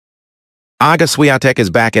Iga Swiatek is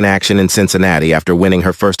back in action in Cincinnati after winning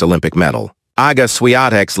her first Olympic medal. Iga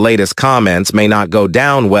Swiatek's latest comments may not go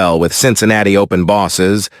down well with Cincinnati Open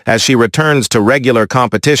bosses as she returns to regular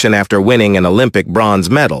competition after winning an Olympic bronze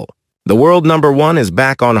medal. The world number one is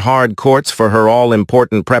back on hard courts for her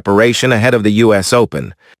all-important preparation ahead of the U.S.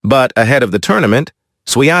 Open. But ahead of the tournament,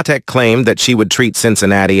 Swiatek claimed that she would treat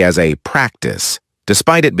Cincinnati as a practice,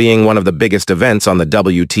 despite it being one of the biggest events on the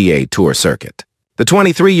WTA Tour circuit. The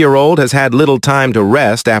 23-year-old has had little time to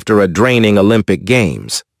rest after a draining Olympic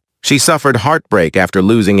Games. She suffered heartbreak after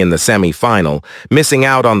losing in the semi-final, missing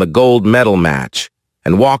out on the gold medal match,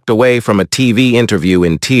 and walked away from a TV interview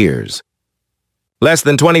in tears. Less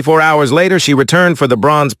than 24 hours later, she returned for the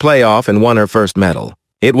bronze playoff and won her first medal.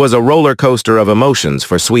 It was a roller coaster of emotions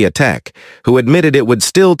for Swiatek, who admitted it would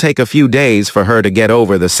still take a few days for her to get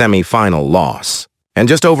over the semi-final loss. And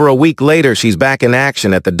just over a week later, she's back in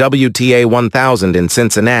action at the WTA 1000 in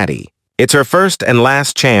Cincinnati. It's her first and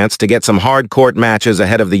last chance to get some hard-court matches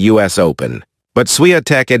ahead of the U.S. Open. But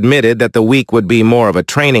Swiatek admitted that the week would be more of a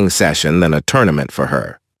training session than a tournament for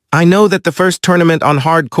her. "I know that the first tournament on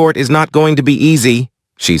hard court is not going to be easy,"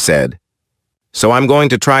 she said. "So I'm going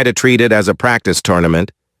to try to treat it as a practice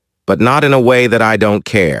tournament, but not in a way that I don't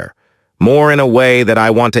care. More in a way that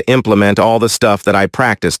I want to implement all the stuff that I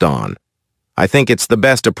practiced on. I think it's the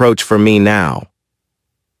best approach for me now."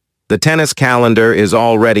 The tennis calendar is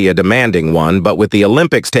already a demanding one, but with the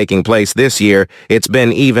Olympics taking place this year, it's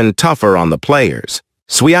been even tougher on the players.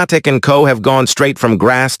 Swiatek and co. have gone straight from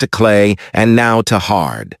grass to clay and now to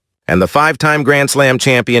hard. And the five-time Grand Slam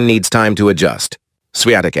champion needs time to adjust.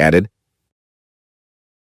 Swiatek added,